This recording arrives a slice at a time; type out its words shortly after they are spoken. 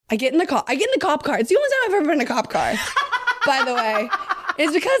I get in the cop car. It's the only time I've ever been in a cop car, by the way.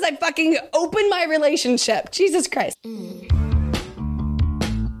 It's because I fucking opened my relationship. Jesus Christ.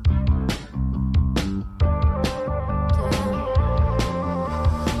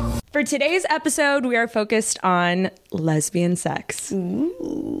 For today's episode, we are focused on lesbian sex.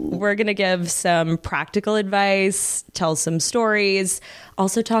 Ooh. We're going to give some practical advice, tell some stories,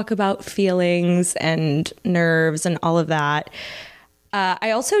 also talk about feelings and nerves and all of that.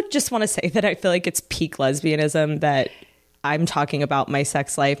 I also just want to say that I feel like it's peak lesbianism that I'm talking about my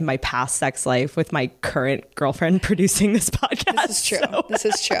sex life, my past sex life with my current girlfriend producing this podcast. This is true. This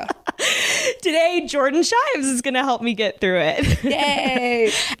is true. Today, Jordin Shives is going to help me get through it. Yay.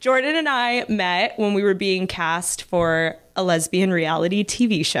 Jordin and I met when we were being cast for a lesbian reality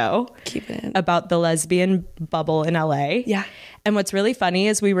TV show. Keep it in. About the lesbian bubble in LA. Yeah. And what's really funny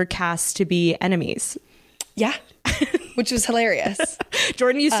is we were cast to be enemies. Yeah. Which was hilarious.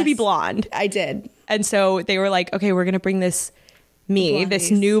 Jordin used to be blonde. I did. And so they were like, okay, we're going to bring this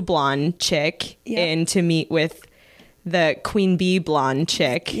new blonde chick in to meet with the queen bee blonde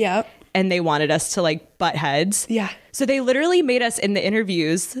chick. Yep. And they wanted us to like butt heads. Yeah. So they literally made us in the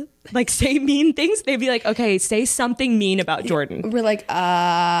interviews like say mean things. They'd be like, okay, say something mean about Jordin. We're like,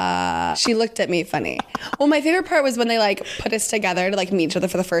 she looked at me funny. Well, my favorite part was when they like put us together to like meet each other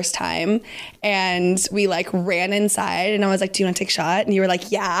for the first time. And we like ran inside and I was like, do you want to take a shot? And you were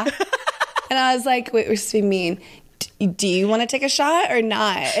like, yeah. And I was like, wait, we're supposed to be mean. Do you want to take a shot or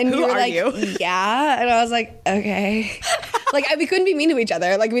not? And Who you were are like, you? yeah. And I was like, okay. Like we couldn't be mean to each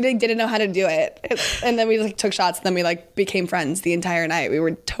other. Like we didn't know how to do it. And then we like took shots and then we like became friends the entire night. We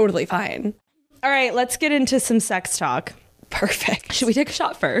were totally fine. All right, let's get into some sex talk. Perfect. Should we take a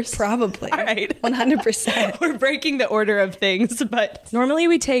shot first? Probably. All right. 100%. We're breaking the order of things, but normally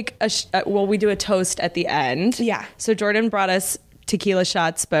we take we do a toast at the end. Yeah. So Jordin brought us tequila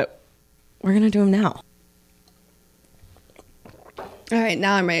shots, but we're going to do them now. All right,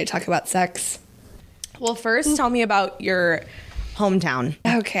 now I'm ready to talk about sex. Well, first, tell me about your hometown.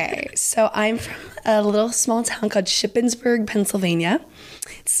 Okay, so I'm from a little small town called Shippensburg, Pennsylvania.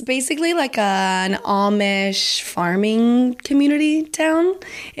 It's basically like an Amish farming community town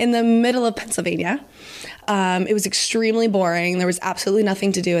in the middle of Pennsylvania. It was extremely boring. There was absolutely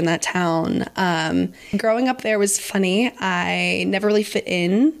nothing to do in that town. Growing up there was funny. I never really fit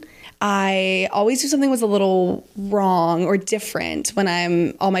in. I always knew something was a little wrong or different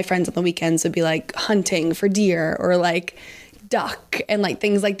when all my friends on the weekends would be like hunting for deer or like duck and like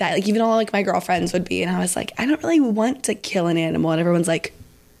things like that. Like even all like my girlfriends would be. And I was like, I don't really want to kill an animal. And everyone's like,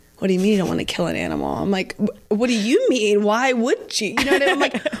 what do you mean you don't want to kill an animal? I'm like, what do you mean? Why would you? You know what I mean? I'm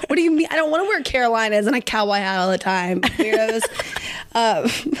like, what do you mean? I don't want to wear Carolinas and a cowboy hat all the time. Weirdos.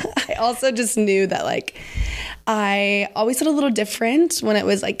 I also just knew that like, I always felt a little different when it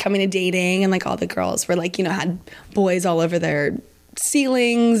was like coming to dating and like all the girls were like, you know, had boys all over their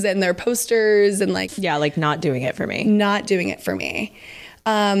ceilings and their posters and like. Yeah, like not doing it for me. Not doing it for me.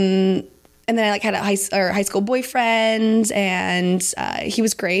 And then I like had a high school boyfriend and he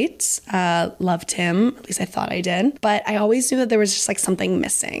was great. Loved him. At least I thought I did. But I always knew that there was just like something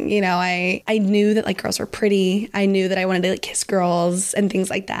missing. You know, I knew that like girls were pretty. I knew that I wanted to like kiss girls and things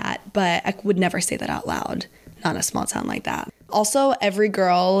like that. But I would never say that out loud. Not in a small town like that. Also, every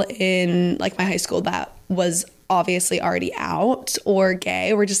girl in like my high school that was obviously already out or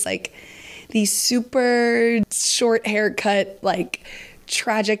gay were just like these super short haircut, like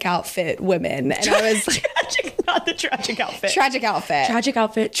tragic outfit women. And I was like, not the tragic outfit. Tragic outfit.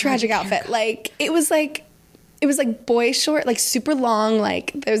 Tragic outfit. Like it was like boy short, like super long,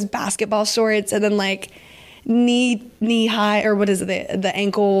 like there's basketball shorts and then like knee high or what is it, the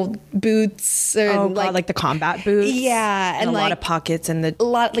ankle boots or like the combat boots. Yeah. And a lot of pockets and a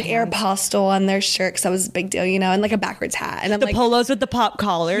lot like Aeropostale on their shirt because that was a big deal, you know, and like a backwards hat. And I'm the like, polos with the pop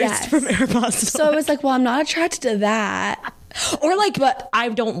collars from Aeropostale. So I was like, well, I'm not attracted to that. Or like, but I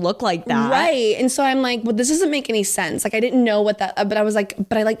don't look like that. Right. And so I'm like, well, this doesn't make any sense. Like I didn't know what that, but I was like,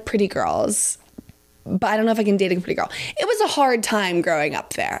 but I like pretty girls. But I don't know if I can date a pretty girl. It was a hard time growing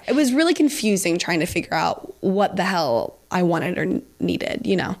up there. It was really confusing trying to figure out what the hell I wanted or needed,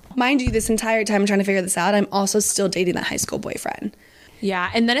 you know. Mind you, this entire time I'm trying to figure this out, I'm also still dating that high school boyfriend.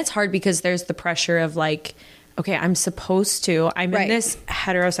 Yeah, and then it's hard because there's the pressure of like, okay, I'm in this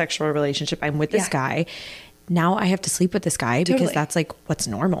heterosexual relationship. I'm with this guy. Now I have to sleep with this guy because that's like what's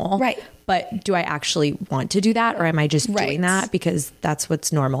normal. Right. But do I actually want to do that or am I just doing that because that's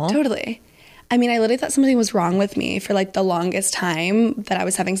what's normal? Totally. I mean, I literally thought something was wrong with me for like the longest time that I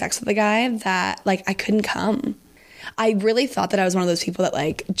was having sex with a guy that like I couldn't come. I really thought that I was one of those people that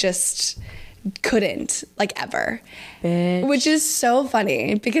like just couldn't, like, ever. Bitch. Which is so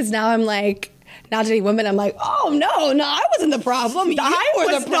funny because now I'm like, now to date women, I'm like, oh, no, I wasn't the problem. You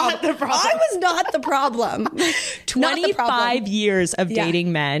were the problem. Not the problem. I was not the problem. 25 years of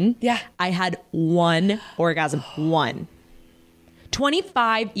dating men. Yeah. I had one orgasm. One.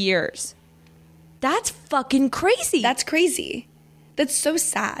 25 years. That's fucking crazy. That's crazy. That's so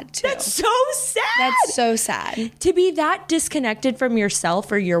sad, too. That's so sad. That's so sad. To be that disconnected from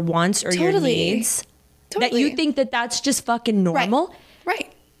yourself or your wants or your needs. That you think that that's just fucking normal.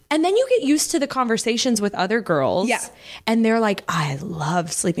 Right. And then you get used to the conversations with other girls. Yeah. And they're like, I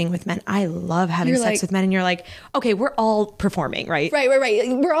love sleeping with men. I love having sex like, with men. And you're like, okay, we're all performing, right? Right.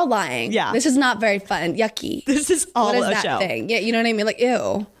 We're all lying. Yeah. This is not very fun. Yucky. This is all what is a that show. thing? Yeah, you know what I mean? Like,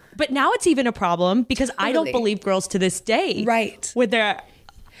 ew. But now it's even a problem because I don't believe girls to this day. Right. With their...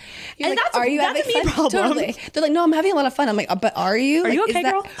 You're and like, that's, are you that's having a me fun? problem. Totally. They're like, no, I'm having a lot of fun. I'm like, but are you? Are you like, okay,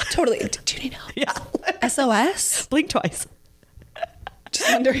 girl? Totally. Do you need help? Yeah. SOS? Blink twice.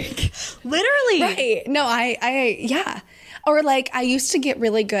 Just wondering. Literally. Right. No, yeah. Or like, I used to get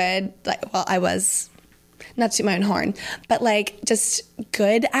really good, like, well, I was, not to toot my own horn, but like just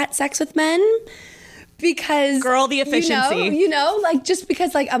good at sex with men. Because girl, the efficiency, you know, like just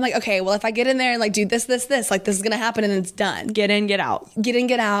because like I'm like, okay, well, if I get in there and like do this, like this is gonna happen and it's done. Get in, get out.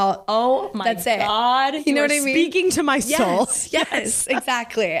 Oh my that's God. You know what I mean? Speaking to my soul. Yes,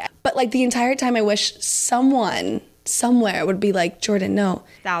 exactly. But like the entire time I wish someone somewhere would be like, Jordin, no.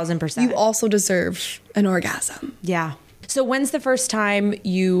 1000%. You also deserve an orgasm. Yeah. So when's the first time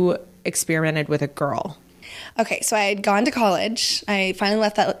you experimented with a girl? Okay, so I had gone to college. I finally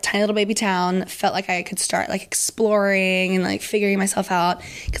left that tiny little baby town. Felt like I could start like exploring and like figuring myself out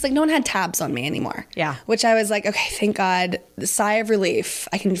because like no one had tabs on me anymore. Yeah. Which I was like, okay, thank God. The sigh of relief.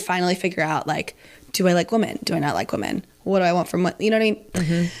 I can finally figure out like, do I like women? Do I not like women? What do I want from what? You know what I mean?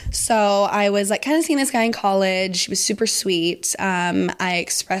 Mm-hmm. So I was like kind of seeing this guy in college. He was super sweet. I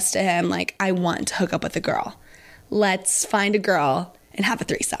expressed to him like, I want to hook up with a girl. Let's find a girl and have a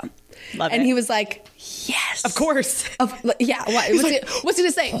threesome. Love and it. he was like, yes. Of course. Yeah. What? What's he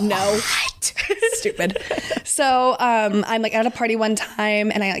gonna say? No. Stupid. So I'm like at a party one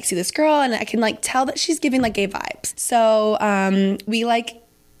time and I like see this girl and I can like tell that she's giving like gay vibes. So we like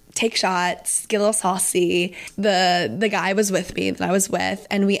take shots, get a little saucy. The guy was with me that I was with,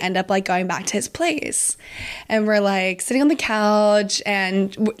 and we end up like going back to his place. And we're like sitting on the couch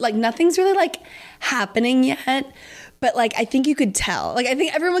and like nothing's really like happening yet. But like, I think you could tell. Like, I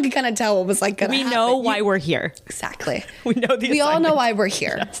think everyone could kind of tell what was like going to happen. We know why we're here. Exactly. We know the We all know assignment. why we're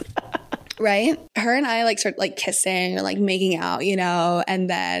here. Yes. Right? Her and I like start like kissing or like making out, you know, and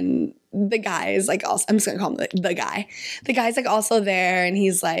then the guy is like also, I'm just gonna call him the guy. The guy's like also there and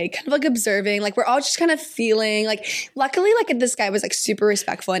he's like kind of like observing. Like we're all just kind of feeling like, luckily like this guy was like super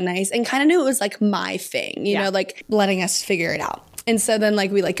respectful and nice and kind of knew it was like my thing, you know, like letting us figure it out. And so then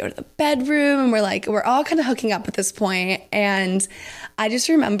like we like go to the bedroom and we're all kind of hooking up at this point. And I just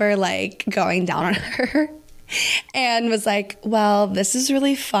remember like going down on her and was like, well, this is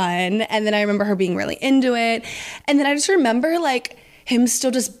really fun. And then I remember her being really into it. And then I just remember like him still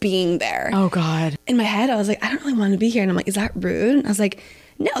just being there. Oh God. In my head, I was like, I don't really want to be here. And I'm like, is that rude? And I was like,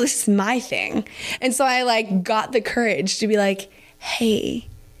 no, this is my thing. And so I like got the courage to be like, hey,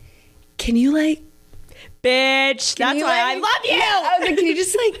 can you like, bitch, that's why I love you. Yeah, I was like, can you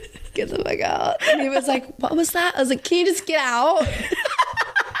just like get the fuck out? And he was like, what was that? I was like, can you just get out?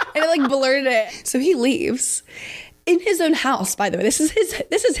 And I like blurted it. So he leaves in his own house, by the way. This is his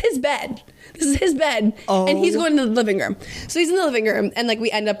bed. This is his bed. Oh. And he's going to the living room. So he's in the living room and like we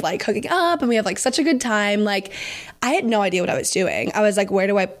end up like hooking up and we have like such a good time. Like I had no idea what I was doing. I was like, where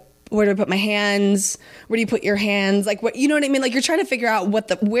do I put my hands? Where do you put your hands? Like, what, you know what I mean? Like, you're trying to figure out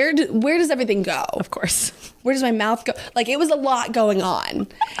where does everything go? Of course. Where does my mouth go? Like, it was a lot going on.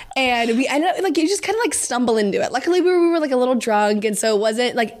 And we ended up, like, you just kind of, like, stumble into it. Luckily, we were, like, a little drunk. And so it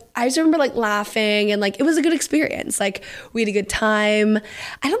wasn't, like, I just remember, like, laughing. And, like, it was a good experience. Like, we had a good time.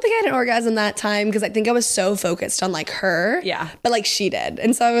 I don't think I had an orgasm that time because I think I was so focused on, like, her. Yeah. But, like, she did.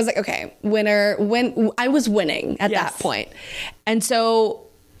 And so I was like, okay, winner. I was winning at that point. And so...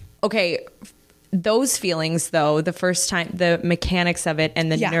 Okay, those feelings though, the first time, the mechanics of it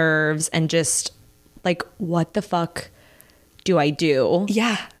and the nerves and just like, what the fuck do I do?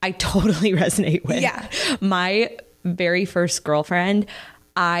 Yeah. I totally resonate with. Yeah. My very first girlfriend,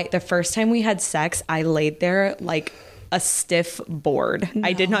 the first time we had sex, I laid there like a stiff board. No.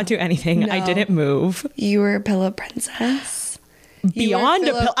 I did not do anything. No. I didn't move. You were a pillow princess. Beyond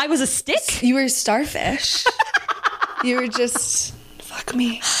a pillow. I was a stick. You were starfish. You were just... Fuck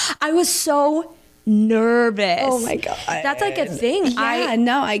me. I was so nervous. Oh my God. That's like a thing. Yeah,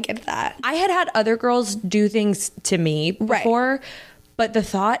 no, I get that. I had other girls do things to me before, but the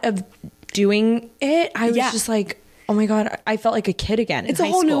thought of doing it, I was just like, oh my God, I felt like a kid again. It's a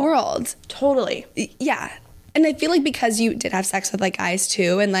whole new world. Totally. Yeah. And I feel like because you did have sex with like guys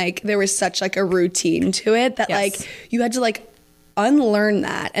too, and like there was such like a routine to it that like you had to like unlearn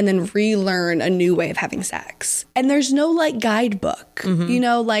that and then relearn a new way of having sex. And there's no like guidebook, you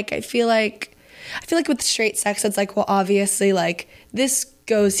know, like I feel like with straight sex, it's like, well, obviously like this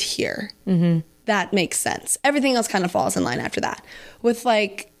goes here. That makes sense. Everything else kind of falls in line after that. With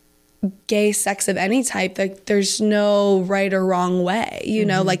like gay sex of any type, like there's no right or wrong way, you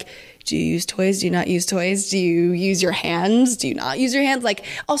know, like, do you use toys? Do you not use toys? Do you use your hands? Do you not use your hands? Like,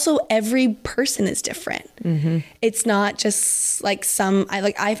 also every person is different. It's not just like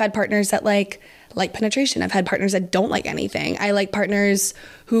I've had partners that like penetration. I've had partners that don't like anything. I like partners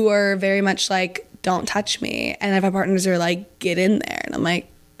who are very much like, don't touch me. And I've had partners who are like, get in there. And I'm like,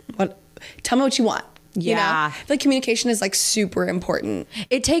 what? Tell me what you want. You know? I feel like communication is like super important.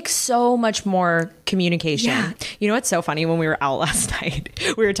 It takes so much more communication. Yeah. You know what's so funny? When we were out last night,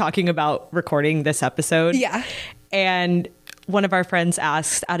 we were talking about recording this episode. Yeah. And one of our friends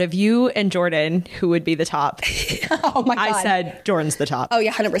asked, out of you and Jordin, who would be the top? Oh my God. I said, Jordan's the top. Oh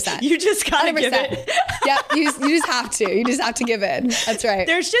yeah, 100%. You just gotta give it. Yeah, you just have to. You just have to give in. That's right.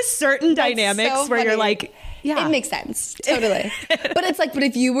 There's just certain dynamics so where you're funny. like, yeah. It makes sense. Totally. But it's like, but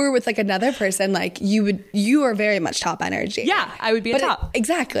if you were with like another person, like you are very much top energy. Yeah, I would be a top.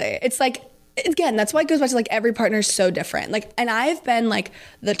 Exactly. It's like, again, that's why it goes back to like every partner is so different. Like, and I've been like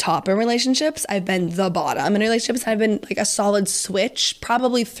the top in relationships. I've been the bottom in relationships. I've been like a solid switch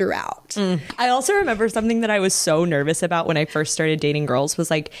probably throughout. I also remember something that I was so nervous about when I first started dating girls was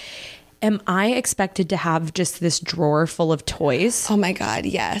like, am I expected to have just this drawer full of toys? Oh my God,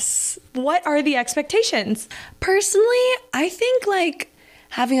 yes. What are the expectations? Personally, I think like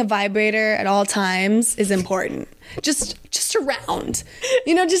having a vibrator at all times is important. Just around,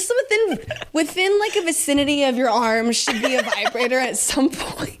 you know, just within like a vicinity of your arm should be a vibrator at some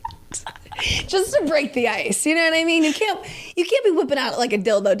point. Just to break the ice, you know what I mean? You can't be whipping out like a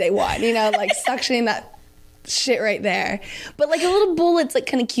dildo day one, you know, like suctioning that shit right there. But like a little bullet's like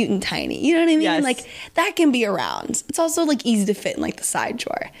kind of cute and tiny, you know what I mean? Yes. Like that can be around. It's also like easy to fit in like the side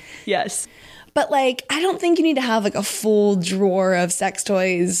drawer. Yes. But like, I don't think you need to have like a full drawer of sex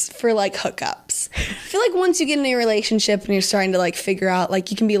toys for like hookups. I feel like once you get in a relationship and you're starting to like figure out,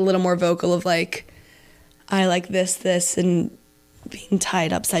 like you can be a little more vocal of like, I like this and being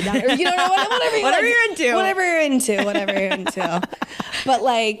tied upside down, or you know, whatever you're into. But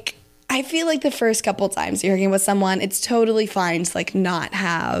like, I feel like the first couple times you're working with someone, it's totally fine to like not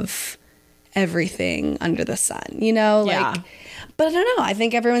have everything under the sun, you know? Like, but I don't know. I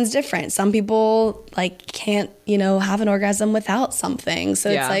think everyone's different. Some people like can't, you know, have an orgasm without something. So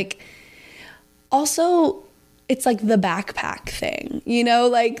it's like, also, it's like the backpack thing, you know,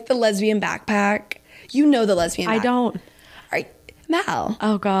 like the lesbian backpack. You know the lesbian backpack. I don't. All right, Mal.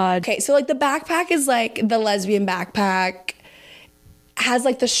 Oh God. Okay, so like the backpack is like the lesbian backpack has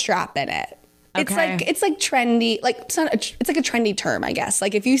like the strap in it. Okay. It's like trendy. Like it's like a trendy term, I guess.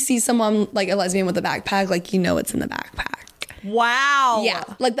 Like if you see someone like a lesbian with a backpack, like you know it's in the backpack. Wow. Yeah,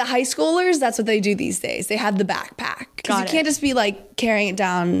 like the high schoolers, that's what they do these days. They have the backpack because you can't just be like carrying it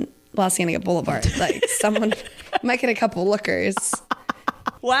down Los Angeles Boulevard. Like someone might get a couple lookers.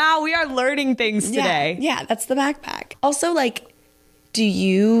 Wow, we are learning things today. Yeah, that's the backpack. Also, like, do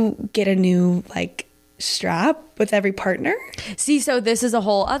you get a new like strap with every partner? See, so this is a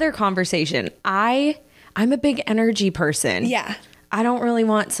whole other conversation. I'm a big energy person. Yeah. I don't really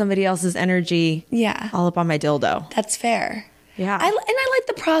want somebody else's energy all up on my dildo. That's fair. Yeah. I like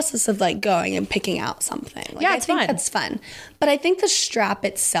the process of like going and picking out something. Like, yeah, it's fun. That's fun. But I think the strap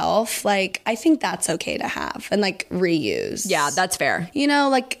itself, like, I think that's okay to have and like reuse. Yeah, that's fair. You know,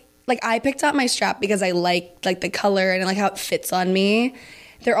 like I picked out my strap because I like the color and I like how it fits on me.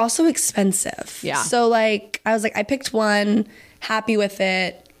 They're also expensive. Yeah. So like, I was like, I picked one, happy with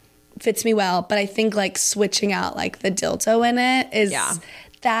it, fits me well. But I think like switching out like the dildo in it is,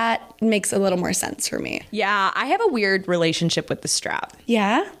 that makes a little more sense for me. Yeah, I have a weird relationship with the strap.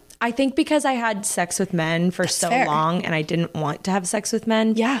 Yeah? I think because I had sex with men for so long and I didn't want to have sex with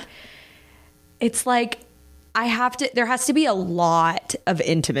men. Yeah. It's like there has to be a lot of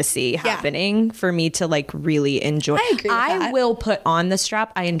intimacy happening for me to like really enjoy. I agree with that. I will put on the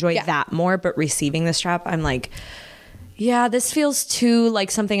strap. I enjoy that more, but receiving the strap, I'm like, Yeah, this feels too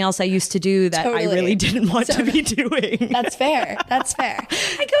like something else I used to do that I really didn't want to be doing. That's fair. That's fair.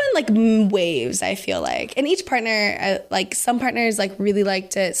 I go in like waves, I feel like. And each partner, like some partners like really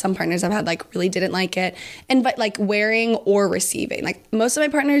liked it. Some partners I've had like really didn't like it. And but like wearing or receiving. Like most of my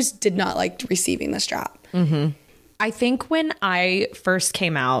partners did not like receiving the strap. Mm-hmm. I think when I first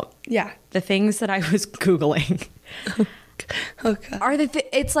came out, the things that I was Googling are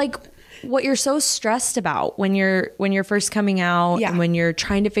it's like what you're so stressed about when you're first coming out and when you're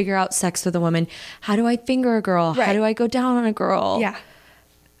trying to figure out sex with a woman. How do I finger a girl? How do I go down on a girl? Yeah.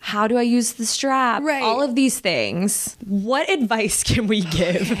 How do I use the strap? Right. All of these things. What advice can we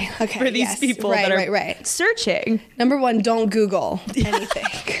give for these people that are searching? Number one, don't Google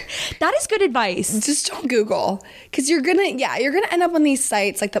anything. That is good advice. Just don't Google, because you're gonna end up on these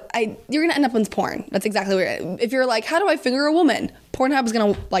sites like you're gonna end up on porn. That's exactly what if you're like, how do I finger a woman? Pornhub is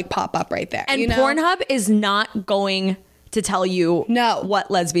gonna like pop up right there. And Pornhub is not going to tell you what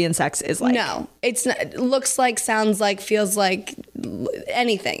lesbian sex is like. No, it's not, it looks like, sounds like, feels like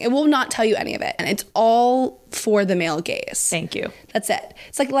anything. It will not tell you any of it. And it's all for the male gaze. Thank you. That's it.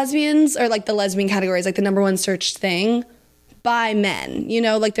 It's like lesbians, or like the lesbian category is like the number one searched thing by men. You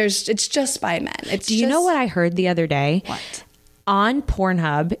know, like it's just by men. Do you know what I heard the other day? What? On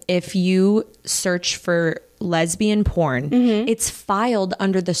Pornhub, if you search for lesbian porn, it's filed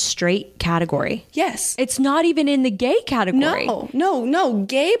under the straight category. Yes. It's not even in the gay category. No.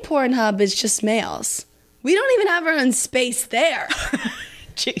 Gay Pornhub is just males. We don't even have our own space there.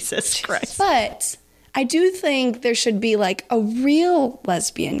 Jesus Christ. But I do think there should be like a real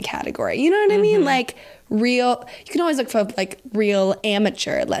lesbian category. You know what I mean? Like real, you can always look for like real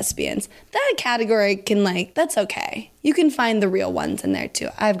amateur lesbians. That category can like, that's okay. You can find the real ones in there too.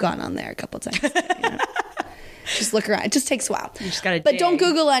 I've gone on there a couple times. You know? Just look around. It just takes a while. You just gotta But don't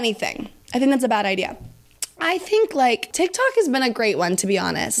Google anything. I think that's a bad idea. I think like TikTok has been a great one, to be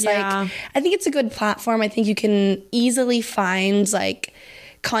honest. Yeah. Like I think it's a good platform. I think you can easily find like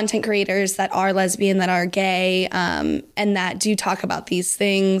content creators that are lesbian, that are gay, and that do talk about these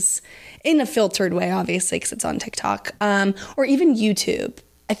things in a filtered way, obviously, because it's on TikTok, or even YouTube.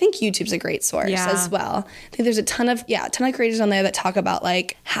 I think YouTube's a great source as well. I think there's a ton of creators on there that talk about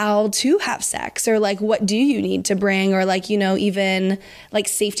like how to have sex, or like what do you need to bring, or like, you know, even like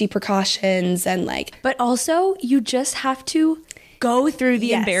safety precautions, and like. But also you just have to go through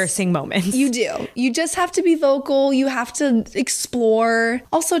the embarrassing moments. You do. You just have to be vocal. You have to explore.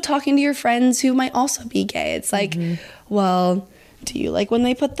 Also talking to your friends who might also be gay. It's like, well, do you like when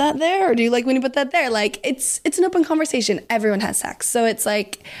they put that there, or do you like when you put that there? Like it's an open conversation. Everyone has sex. So it's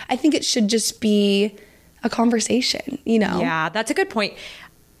like, I think it should just be a conversation, you know? Yeah, that's a good point.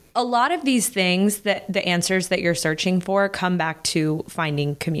 A lot of these things, that the answers that you're searching for come back to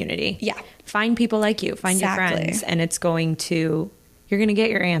finding community. Yeah. Find people like you, find your friends, and you're going to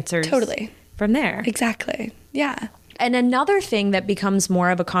get your answers from there. Exactly. Yeah. And another thing that becomes more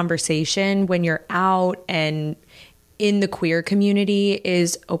of a conversation when you're out and in the queer community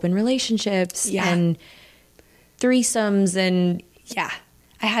is open relationships and threesomes. And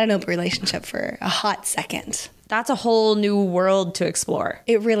I had an open relationship for a hot second. That's a whole new world to explore.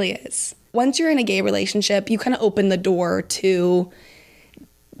 It really is. Once you're in a gay relationship, you kind of open the door to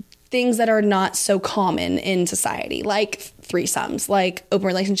things that are not so common in society, like threesomes, like open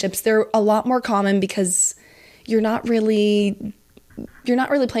relationships. They're a lot more common because you're not really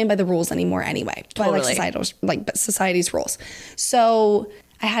playing by the rules anymore anyway. Totally. By society's rules. So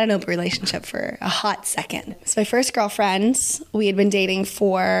I had an open relationship for a hot second. It's my first girlfriend. We had been dating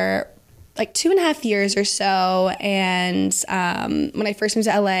for like 2.5 years or so. And when I first moved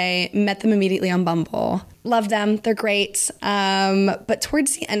to LA, met them immediately on Bumble. Love them. They're great. But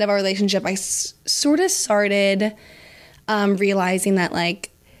towards the end of our relationship, I sort of started realizing that like,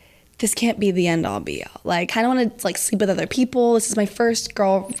 this can't be the end all be all. Like, I don't want to like sleep with other people. This is my first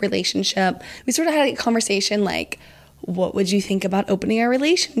girl relationship. We sort of had a conversation like, what would you think about opening our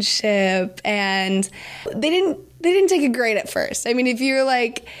relationship? And they didn't take it great at first. I mean, if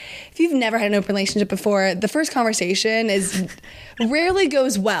you've never had an open relationship before, the first conversation rarely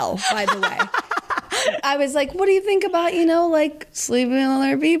goes well, by the way. I was like, what do you think about, like sleeping with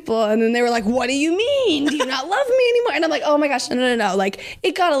other people? And then they were like, what do you mean? Do you not love me anymore? And I'm like, oh my gosh, no. Like,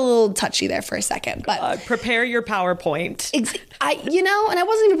 it got a little touchy there for a second. But prepare your PowerPoint. And I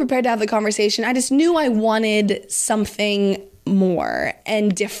wasn't even prepared to have the conversation. I just knew I wanted something more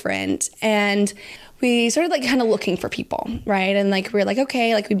and different. And we started like kind of looking for people, right? And like, we were like,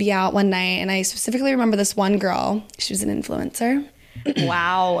 okay, like we'd be out one night. And I specifically remember this one girl, she was an influencer.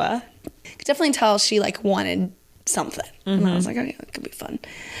 Wow. Could definitely tell she like wanted something. And I was like, okay, that could be fun.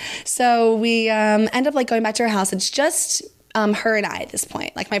 So we end up like going back to her house. It's just her and I at this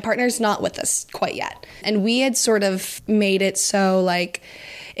point. Like my partner's not with us quite yet. And we had sort of made it so like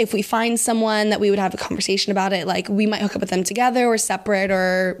if we find someone that we would have a conversation about it, like we might hook up with them together or separate,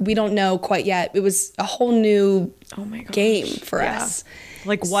 or we don't know quite yet. It was a whole new game for us.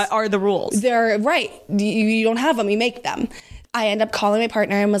 Like, what are the rules? They're right. You don't have them, you make them. I end up calling my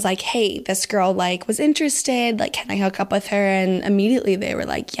partner and was like, hey, this girl like was interested, like, can I hook up with her? And immediately they were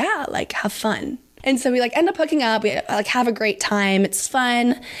like, yeah, like have fun. And so we like end up hooking up. We like have a great time. It's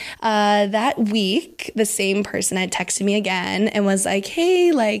fun. That week, the same person had texted me again and was like,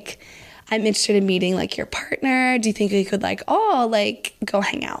 hey, like I'm interested in meeting like your partner. Do you think we could like all like go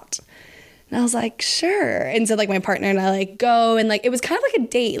hang out? And I was like, sure. And so like my partner and I like go, and like it was kind of like a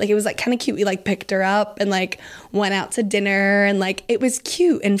date. Like it was like kind of cute. We like picked her up and like went out to dinner, and like it was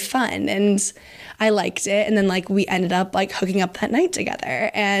cute and fun, and I liked it. And then like we ended up like hooking up that night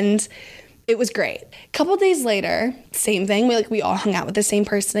together, and it was great. A couple days later, same thing. We all hung out with the same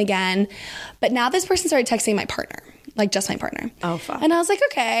person again. But now this person started texting my partner, like just my partner. Oh, fuck. And I was like,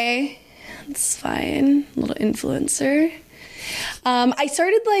 okay, that's fine. Little influencer. I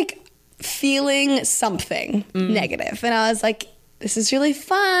started like feeling something negative. And I was like, this is really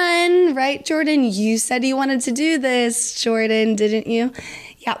fun, right, Jordin? You said you wanted to do this, Jordin, didn't you?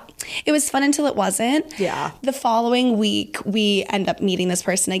 Yeah. It was fun until it wasn't. Yeah. The following week, we end up meeting this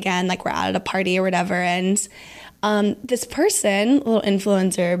person again, like we're out at a party or whatever. And this person, little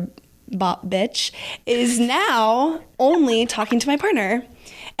influencer bot bitch, is now only talking to my partner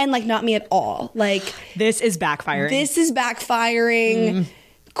and like not me at all. Like this is backfiring.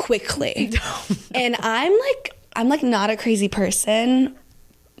 Quickly. And I'm like not a crazy person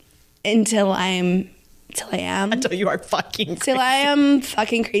until I am. Until you are fucking crazy. Till I am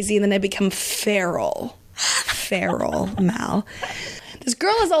fucking crazy, and then I become feral. Mal. This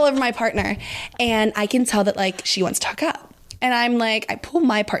girl is all over my partner, and I can tell that like she wants to hook up. And I'm like, I pull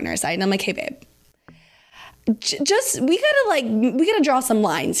my partner aside, and I'm like, hey babe, just we gotta draw some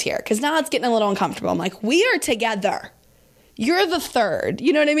lines here, because now it's getting a little uncomfortable. I'm like, we are together. You're the third.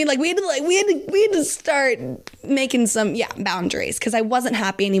 You know what I mean? Like we had to start making some boundaries, because I wasn't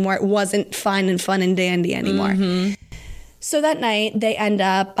happy anymore. It wasn't fun and dandy anymore. So that night we end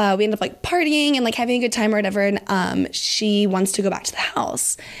up like partying and like having a good time or whatever. And she wants to go back to the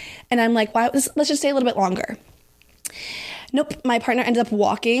house, and I'm like, why? Let's just stay a little bit longer. Nope. My partner ends up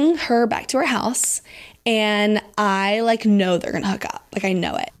walking her back to her house. And I like know they're gonna hook up. Like I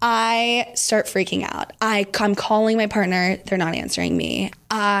know it. I start freaking out. I'm calling my partner. They're not answering me.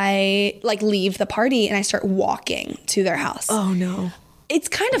 I like leave the party and I start walking to their house. Oh no. It's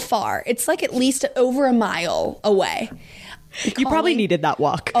kind of far. It's like at least over a mile away. You probably needed that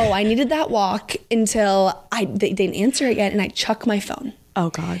walk. Oh, I needed that walk until they didn't answer again, and I chuck my phone. Oh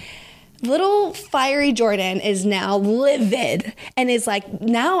God. Little fiery Jordin is now livid and is like,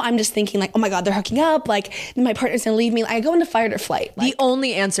 now I'm just thinking like, oh my God, they're hooking up. Like my partner's gonna leave me. I go into fight or flight. Like, the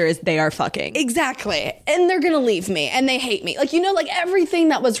only answer is they are fucking. Exactly. And they're gonna leave me and they hate me. Like, you know, like everything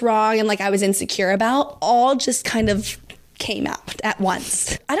that was wrong and like I was insecure about all just kind of came out at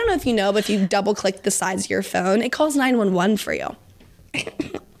once. I don't know if you know, but if you double click the size of your phone, it calls 911 for you.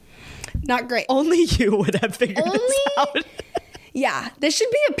 Not great. Only you would have figured this out. Yeah, this should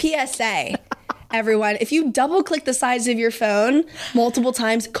be a PSA, everyone. If you double click the size of your phone multiple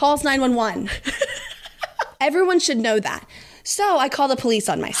times, it calls 911. Everyone should know that. So I call the police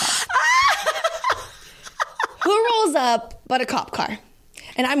on myself. Who rolls up but a cop car?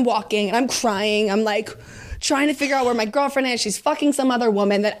 And I'm walking and I'm crying. I'm like trying to figure out where my girlfriend is. She's fucking some other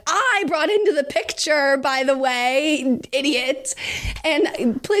woman that I brought into the picture, by the way, idiot.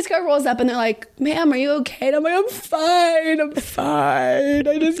 And police car rolls up and they're like, ma'am, are you okay? And I'm like, I'm fine.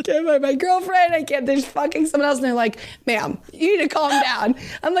 I just can't find my girlfriend. I can't, there's fucking someone else. And they're like, ma'am, you need to calm down.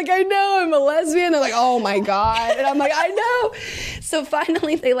 I'm like, I know, I'm a lesbian. They're like, oh my God. And I'm like, I know. So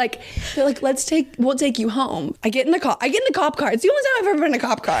finally they're like, we'll take you home. I get in the cop car. It's the only time I've ever been in a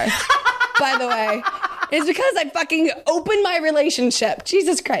cop car, by the way. It's because I fucking opened my relationship.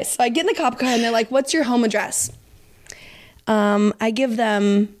 Jesus Christ. So I get in the cop car and they're like, what's your home address? I give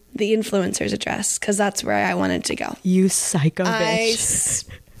them the influencer's address because that's where I wanted to go. You psycho bitch.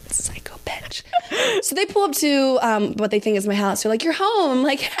 Psycho bitch. So they pull up to what they think is my house. They're like, you're home. I'm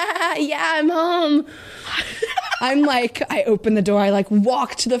like, yeah, I'm home. I'm like, I open the door. I like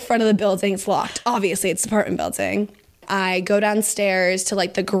walk to the front of the building. It's locked. Obviously, it's an apartment building. I go downstairs to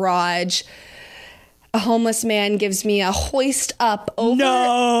like the garage. A homeless man gives me a hoist up over.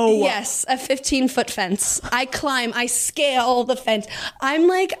 No. Yes, a 15-foot fence. I climb, I scale the fence. I'm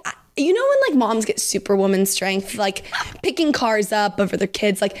like, You know when like moms get superwoman strength, like picking cars up over their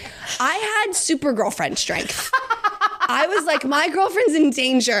kids? Like I had super girlfriend strength. I was like, my girlfriend's in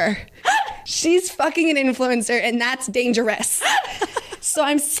danger. She's fucking an influencer and that's dangerous. So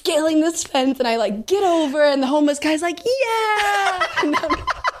I'm scaling this fence and I like get over and the homeless guy's like, yeah.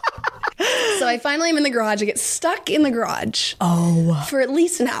 So I finally am in the garage. I get stuck in the garage for at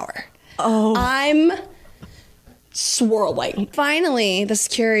least an hour. I'm swirling. Finally, the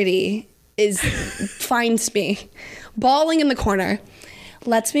security finds me, bawling in the corner,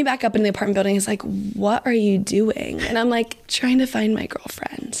 lets me back up in the apartment building. He's like, what are you doing? And I'm like, trying to find my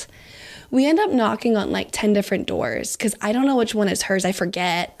girlfriend. We end up knocking on like 10 different doors because I don't know which one is hers. I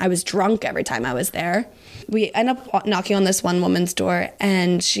forget. I was drunk every time I was there. We end up knocking on this one woman's door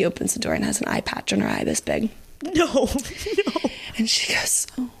and she opens the door and has an eye patch on her eye this big. No. And she goes,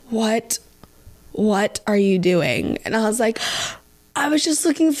 what are you doing? And I was like, I was just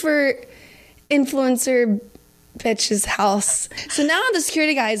looking for influencer bitch's house. So now the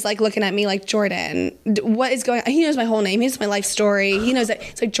security guy is like looking at me like, Jordin, what is going on? He knows my whole name. He knows my life story. He knows that.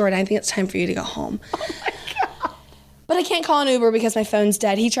 It's like, Jordin, I think it's time for you to go home. Oh my God. But I can't call an Uber because my phone's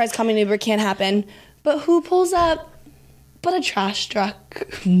dead. He tries calling an Uber. Can't happen. But who pulls up but a trash truck?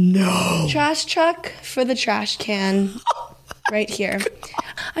 No. Trash truck for the trash can. Right here.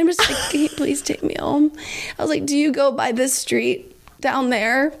 I'm just like, can you please take me home? I was like, do you go by this street down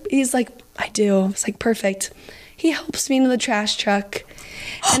there? He's like, I do. I was like, perfect. He helps me into the trash truck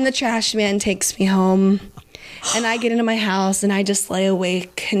and the trash man takes me home and I get into my house and I just lay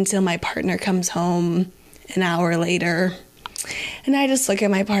awake until my partner comes home an hour later. And I just look at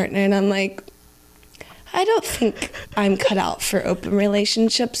my partner and I'm like, I don't think I'm cut out for open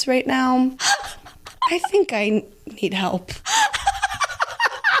relationships right now. I think I need help.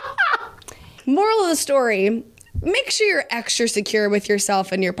 Moral of the story, make sure you're extra secure with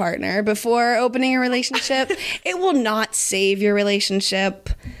yourself and your partner before opening a relationship. It will not save your relationship.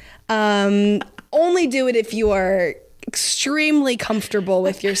 Only do it if you are extremely comfortable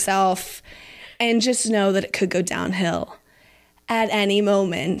with yourself and just know that it could go downhill at any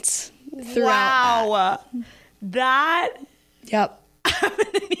moment throughout. Wow. That. Yep. I'm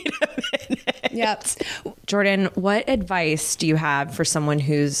gonna need a minute. Yep. Jordin, what advice do you have for someone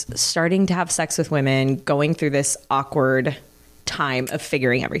who's starting to have sex with women, going through this awkward time of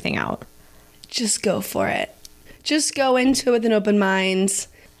figuring everything out? Just go for it. Just go into it with an open mind.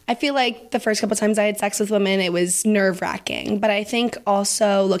 I feel like the first couple times I had sex with women, it was nerve-wracking. But I think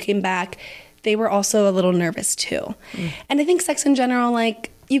also, looking back, they were also a little nervous too. And I think sex in general,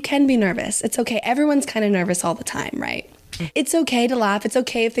 like, you can be nervous. It's okay. Everyone's kind of nervous all the time, right? It's okay to laugh. It's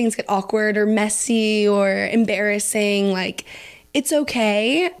okay if things get awkward or messy or embarrassing. Like, it's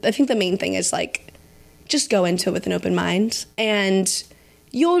okay. I think the main thing is, like, just go into it with an open mind and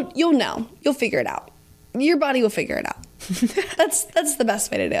you'll know. You'll figure it out. Your body will figure it out. That's the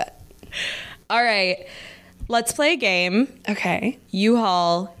best way to do it. All right. Let's play a game. Okay. You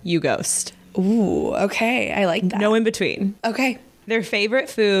haul, you ghost. Ooh, okay. I like that. No in between. Okay. Their favorite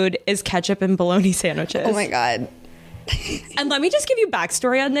food is ketchup and bologna sandwiches. Oh my God. And let me just give you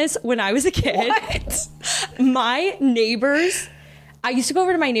backstory on this. When I was a kid, What? my neighbors, I used to go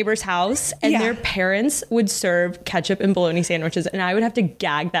over to my neighbor's house and their parents would serve ketchup and bologna sandwiches and I would have to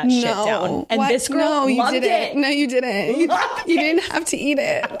gag that shit down. And this girl loved it. No, you didn't. You didn't have to eat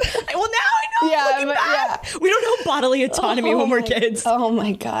it. Well, now I know. Yeah, Looking back, we don't know bodily autonomy when we're kids. Oh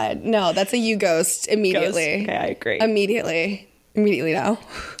my God. No, that's a you ghost immediately. Ghost. Okay, I agree. Immediately no.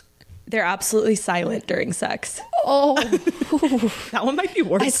 They're absolutely silent during sex. Oh. That one might be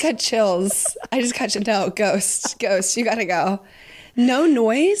worse. I just got chills. No, ghost, you gotta go. No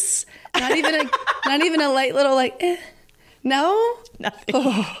noise? Not even a light little like, eh. No? Nothing.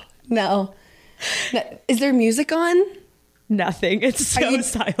 Oh, no. Is there music on? Nothing. It's so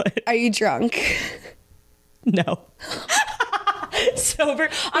silent. Are you drunk? No. Sober.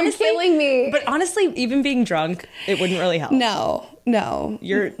 Honestly, You're killing me. But honestly, even being drunk, it wouldn't really help. No. No,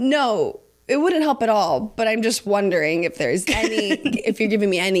 it wouldn't help at all. But I'm just wondering if there's if you're giving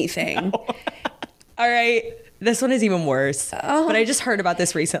me anything. No. All right. This one is even worse. Oh. But I just heard about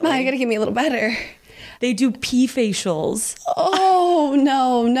this recently. I gotta give me a little better. They do pee facials. Oh,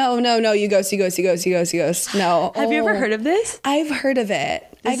 no. You ghost. No. Have you ever heard of this? I've heard of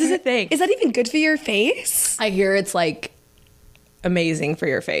it. This is a thing. Is that even good for your face? I hear it's like amazing for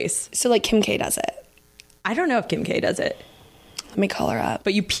your face. So like Kim K does it. I don't know if Kim K does it. Let me call her up.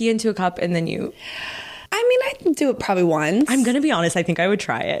 But you pee into a cup and then you... I mean, I'd do it probably once. I'm going to be honest. I think I would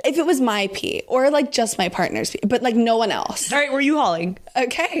try it. If it was my pee or like just my partner's pee, but like no one else. All right. Were you hauling?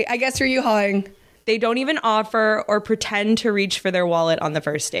 Okay. I guess were you hauling? They don't even offer or pretend to reach for their wallet on the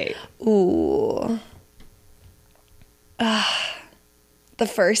first date. Ooh. The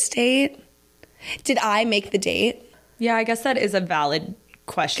first date? Did I make the date? Yeah, I guess that is a valid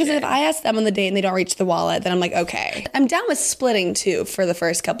question. Because if I ask them on the date and they don't reach the wallet, then I'm like, okay. I'm down with splitting too for the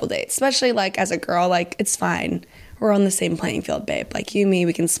first couple dates, especially like as a girl, like it's fine. We're on the same playing field, babe. Like you and me,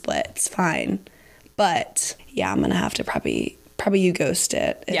 we can split. It's fine. But yeah, I'm going to have to probably you ghost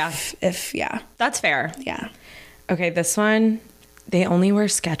it. If yeah. That's fair. Yeah. Okay, this one, they only wear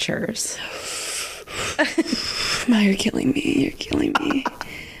Skechers. Ma, you're killing me. You're killing me.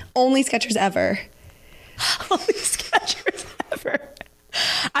 Only Skechers ever. Only Skechers ever.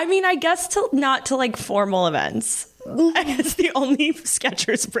 I mean, I guess not to like formal events. It's the only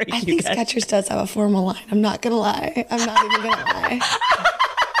Skechers break you think get. Skechers does have a formal line. I'm not going to lie. I'm not even going to lie.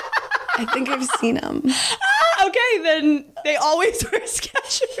 I think I've seen them. Okay, then they always wear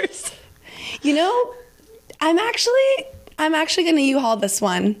Skechers. You know, I'm actually going to U-Haul this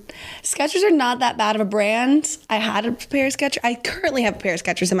one. Skechers are not that bad of a brand. I had a pair of Skechers. I currently have a pair of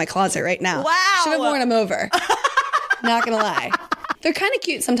Skechers in my closet right now. Wow. Should have worn them over. Not going to lie. They're kind of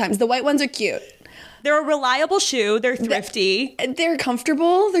cute sometimes. The white ones are cute. They're a reliable shoe. They're thrifty. They're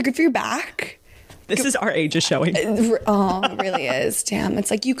comfortable. They're good for your back. This is our age is showing. Oh, it really is. Damn, it's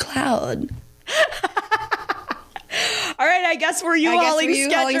like you cloud. All right, I guess we're U-hauling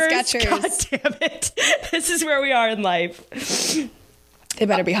Skechers. God damn it. This is where we are in life. They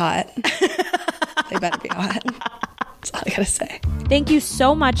better be hot. They better be hot. That's all I gotta say. Thank you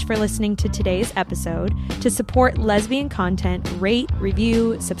so much for listening to today's episode. To support lesbian content, rate,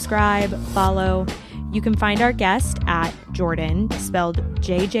 review, subscribe, follow. You can find our guest at Jordin, spelled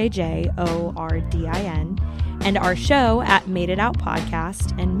JJJORDIN, and our show at Made It Out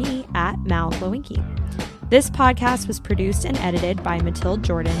Podcast, and me at Mal Lowinky. This podcast was produced and edited by Matilde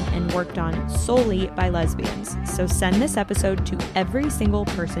Jordin and worked on solely by lesbians. So send this episode to every single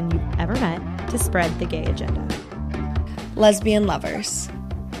person you've ever met to spread the gay agenda. Lesbian lovers.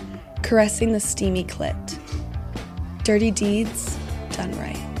 Caressing the steamy clit. Dirty deeds done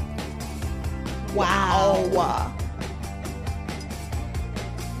right. Wow.